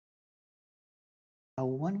A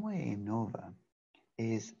one-way ANOVA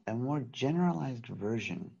is a more generalized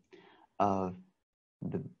version of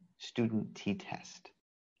the student t-test.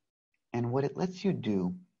 And what it lets you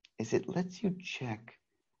do is it lets you check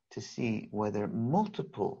to see whether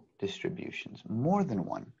multiple distributions, more than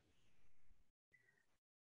one,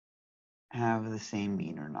 have the same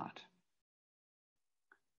mean or not.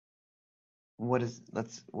 What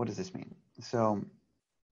does this mean? So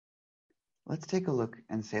let's take a look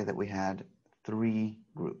and say that we had 3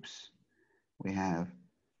 groups. We have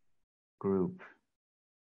group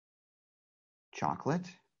chocolate,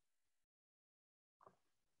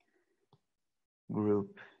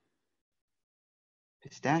 group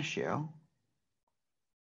pistachio,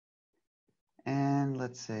 and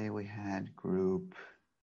let's say we had group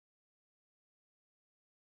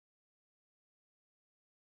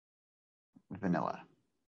vanilla.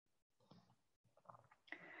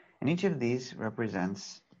 And each of these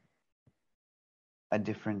represents a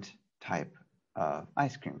different type of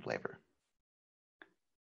ice cream flavor.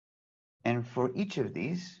 And for each of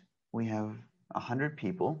these, we have 100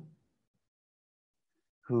 people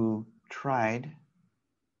who tried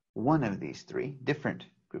one of these 3 different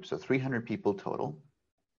groups, so 300 people total.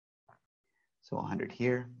 So 100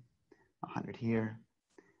 here, 100 here,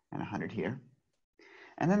 and 100 here.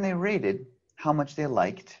 And then they rated how much they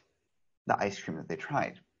liked the ice cream that they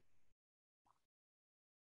tried.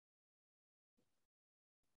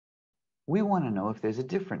 We want to know if there's a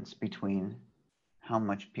difference between how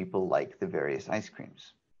much people like the various ice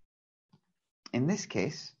creams. In this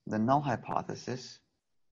case, the null hypothesis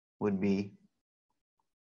would be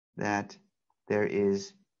that there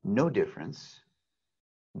is no difference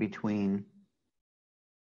between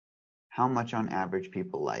how much on average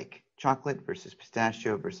people like chocolate versus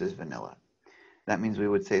pistachio versus vanilla. That means we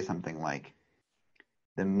would say something like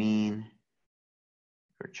the mean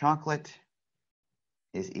for chocolate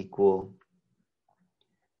is equal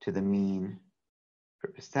to the mean for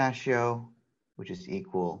pistachio, which is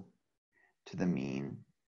equal to the mean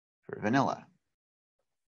for vanilla.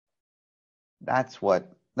 That's what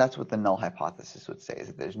the null hypothesis would say, is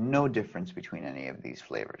that there's no difference between any of these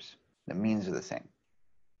flavors. The means are the same.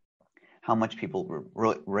 How much people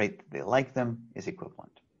rate that they like them is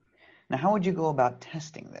equivalent. Now, how would you go about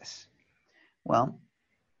testing this? Well,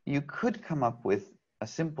 you could come up with a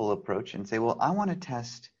simple approach and say, well, I want to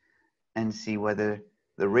test and see whether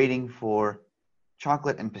the rating for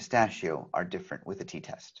chocolate and pistachio are different with a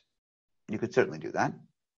t-test. You could certainly do that.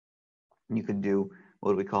 You could do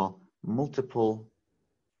what we call multiple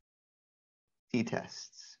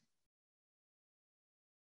t-tests.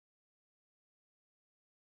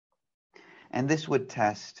 And this would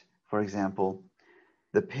test, for example,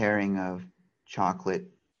 the pairing of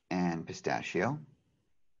chocolate and pistachio.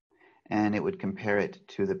 And it would compare it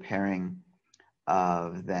to the pairing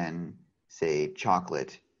of then, say,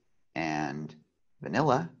 chocolate and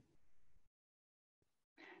vanilla.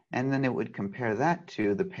 And then it would compare that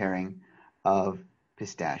to the pairing of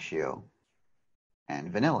pistachio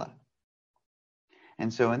and vanilla.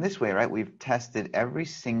 And so in this way, right, we've tested every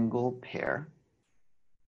single pair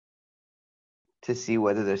to see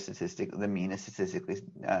whether the mean is statistically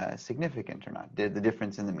significant or not. The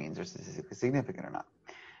difference in the means are statistically significant or not.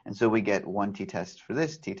 And so we get one t-test for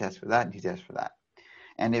this, t-test for that, and t-test for that.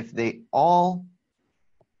 And if they all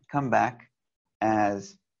come back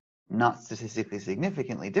as not statistically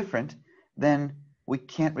significantly different, then we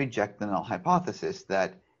can't reject the null hypothesis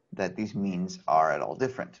that these means are at all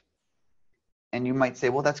different. And you might say,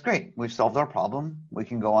 well, that's great. We've solved our problem. We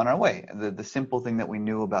can go on our way. The simple thing that we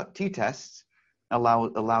knew about t-tests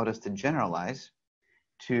allowed us to generalize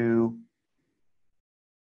to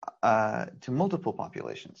multiple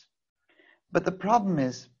populations. But the problem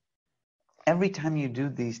is, every time you do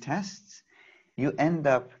these tests, you end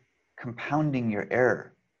up compounding your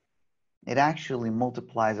error. It actually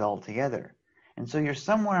multiplies all together. And so you're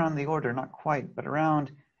somewhere on the order, not quite, but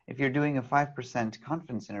around, if you're doing a 5%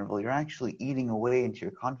 confidence interval, you're actually eating away into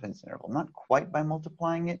your confidence interval. Not quite by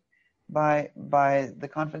multiplying it by the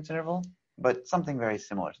confidence interval, but something very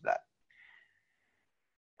similar to that.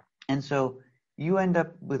 And so you end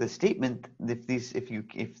up with a statement, if you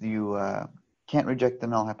can't reject the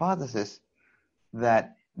null hypothesis,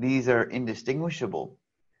 that these are indistinguishable,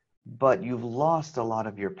 but you've lost a lot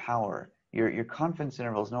of your power. Your confidence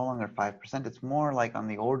interval is no longer 5%, it's more like on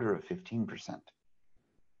the order of 15%.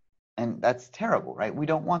 And that's terrible, right? We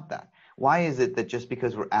don't want that. Why is it that just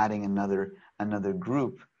because we're adding another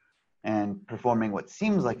group and performing what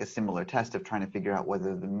seems like a similar test of trying to figure out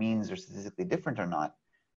whether the means are statistically different or not,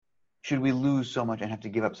 should we lose so much and have to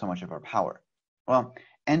give up so much of our power? Well,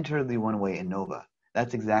 enter the one-way ANOVA.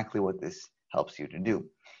 That's exactly what this helps you to do.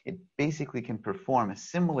 It basically can perform a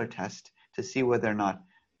similar test to see whether or not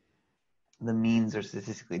the means are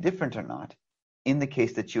statistically different or not in the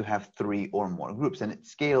case that you have 3 or more groups, and it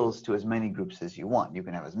scales to as many groups as you want. You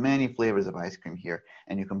can have as many flavors of ice cream here,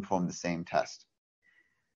 and you can perform the same test.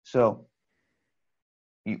 So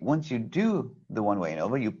once you do the one-way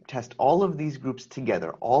ANOVA, you test all of these groups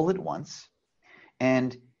together all at once,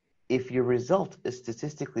 and if your result is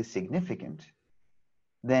statistically significant,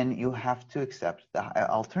 then you have to accept the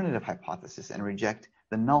alternative hypothesis and reject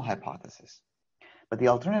the null hypothesis. But the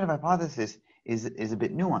alternative hypothesis is a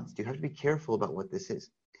bit nuanced. You have to be careful about what this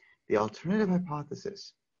is. The alternative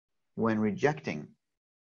hypothesis, when rejecting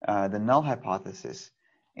the null hypothesis,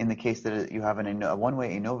 in the case that you have a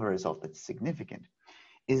one-way ANOVA result that's significant,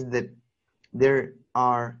 is that there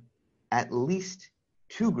are at least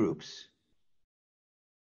 2 groups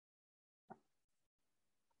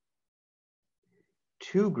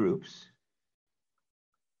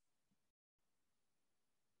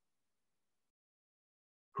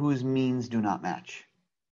whose means do not match.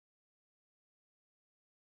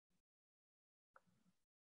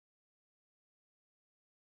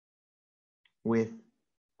 With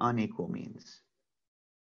unequal means.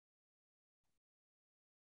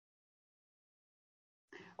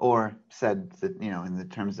 Or said that, in the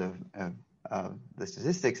terms of the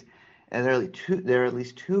statistics, there are at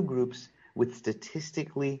least two groups with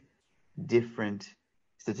statistically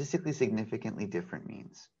significantly different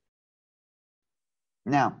means.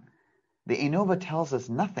 Now, the ANOVA tells us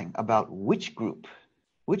nothing about which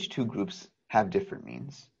 2 groups have different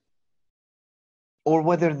means, or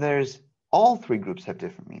whether all 3 groups have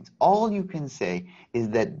different means. All you can say is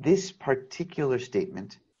that this particular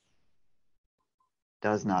statement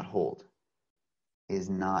does not hold, is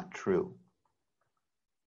not true.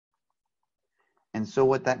 And so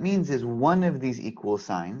what that means is one of these equal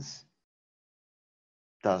signs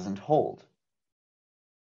doesn't hold.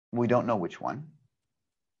 We don't know which one.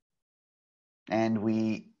 And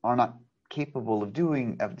we are not capable of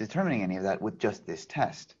determining any of that with just this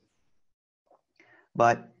test.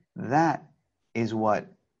 But that is what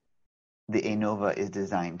the ANOVA is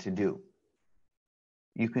designed to do.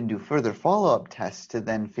 You can do further follow-up tests to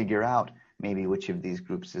then figure out maybe which of these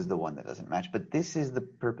groups is the one that doesn't match. But this is the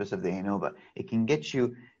purpose of the ANOVA. It can get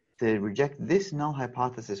you to reject this null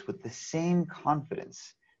hypothesis with the same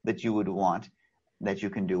confidence that you would want, that you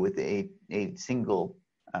can do with a single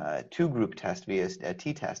 2-group test via a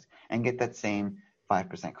t-test, and get that same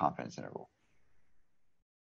 5% confidence interval.